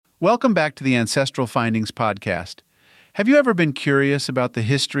Welcome back to the Ancestral Findings podcast. Have you ever been curious about the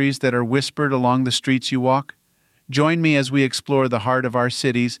histories that are whispered along the streets you walk? Join me as we explore the heart of our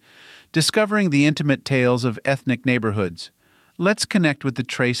cities, discovering the intimate tales of ethnic neighborhoods. Let's connect with the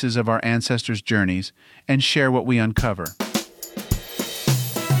traces of our ancestors' journeys and share what we uncover.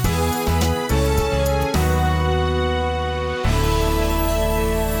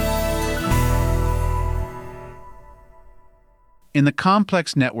 In the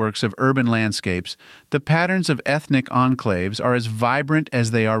complex networks of urban landscapes, the patterns of ethnic enclaves are as vibrant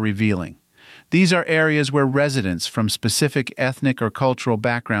as they are revealing. These are areas where residents from specific ethnic or cultural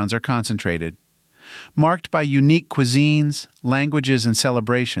backgrounds are concentrated. Marked by unique cuisines, languages, and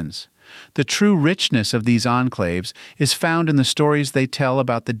celebrations, the true richness of these enclaves is found in the stories they tell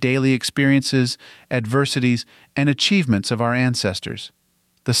about the daily experiences, adversities, and achievements of our ancestors.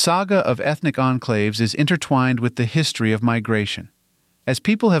 The saga of ethnic enclaves is intertwined with the history of migration. As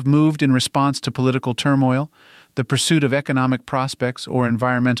people have moved in response to political turmoil, the pursuit of economic prospects, or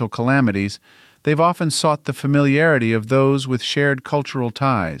environmental calamities, they've often sought the familiarity of those with shared cultural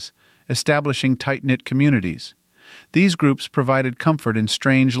ties, establishing tight-knit communities. These groups provided comfort in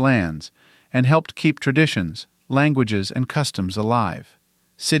strange lands and helped keep traditions, languages, and customs alive.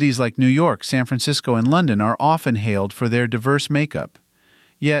 Cities like New York, San Francisco, and London are often hailed for their diverse makeup.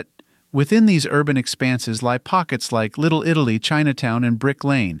 Yet, within these urban expanses lie pockets like Little Italy, Chinatown, and Brick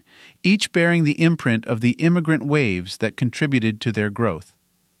Lane, each bearing the imprint of the immigrant waves that contributed to their growth.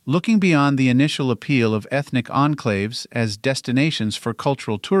 Looking beyond the initial appeal of ethnic enclaves as destinations for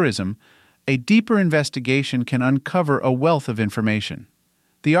cultural tourism, a deeper investigation can uncover a wealth of information.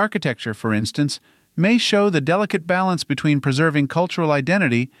 The architecture, for instance, may show the delicate balance between preserving cultural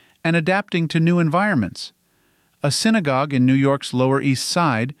identity and adapting to new environments. A synagogue in New York's Lower East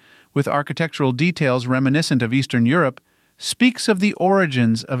Side, with architectural details reminiscent of Eastern Europe, speaks of the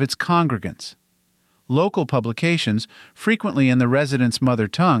origins of its congregants. Local publications, frequently in the residents' mother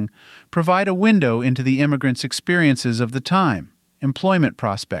tongue, provide a window into the immigrants' experiences of the time, employment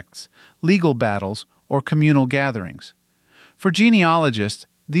prospects, legal battles, or communal gatherings. For genealogists,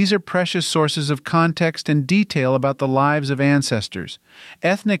 these are precious sources of context and detail about the lives of ancestors.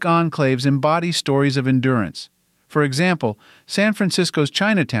 Ethnic enclaves embody stories of endurance. For example, San Francisco's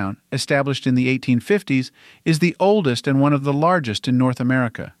Chinatown, established in the 1850s, is the oldest and one of the largest in North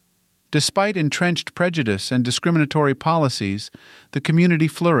America. Despite entrenched prejudice and discriminatory policies, the community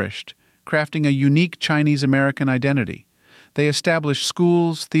flourished, crafting a unique Chinese-American identity. They established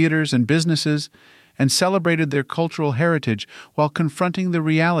schools, theaters, and businesses, and celebrated their cultural heritage while confronting the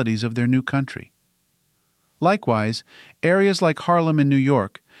realities of their new country. Likewise, areas like Harlem in New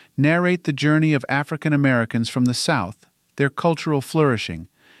York narrate the journey of African Americans from the South, their cultural flourishing,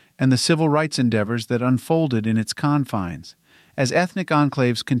 and the civil rights endeavors that unfolded in its confines. As ethnic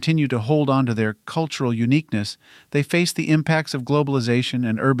enclaves continue to hold on to their cultural uniqueness, they face the impacts of globalization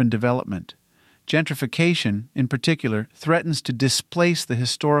and urban development. Gentrification, in particular, threatens to displace the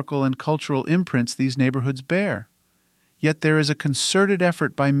historical and cultural imprints these neighborhoods bear. Yet there is a concerted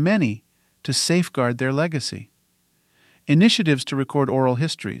effort by many to safeguard their legacy. Initiatives to record oral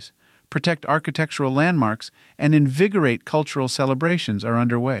histories, protect architectural landmarks, and invigorate cultural celebrations are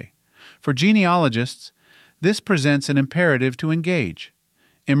underway. For genealogists, this presents an imperative to engage.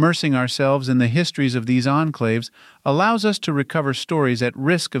 Immersing ourselves in the histories of these enclaves allows us to recover stories at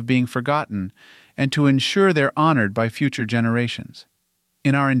risk of being forgotten and to ensure they're honored by future generations.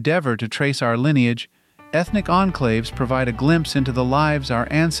 In our endeavor to trace our lineage, ethnic enclaves provide a glimpse into the lives our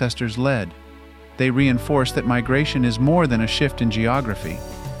ancestors led. They reinforce that migration is more than a shift in geography.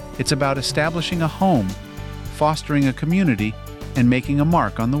 It's about establishing a home, fostering a community, and making a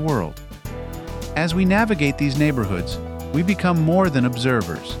mark on the world. As we navigate these neighborhoods, we become more than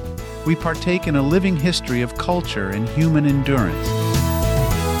observers. We partake in a living history of culture and human endurance.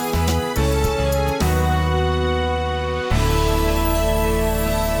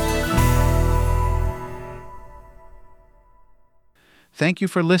 Thank you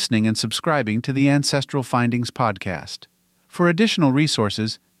for listening and subscribing to the Ancestral Findings podcast. For additional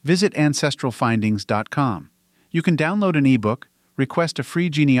resources, visit ancestralfindings.com. You can download an ebook, request a free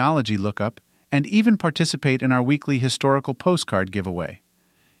genealogy lookup, and even participate in our weekly historical postcard giveaway.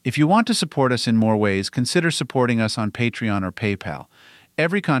 If you want to support us in more ways, consider supporting us on Patreon or PayPal.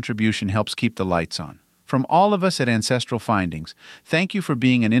 Every contribution helps keep the lights on. From all of us at Ancestral Findings, thank you for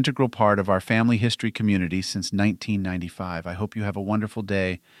being an integral part of our family history community since 1995. I hope you have a wonderful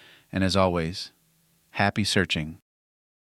day, and as always, happy searching.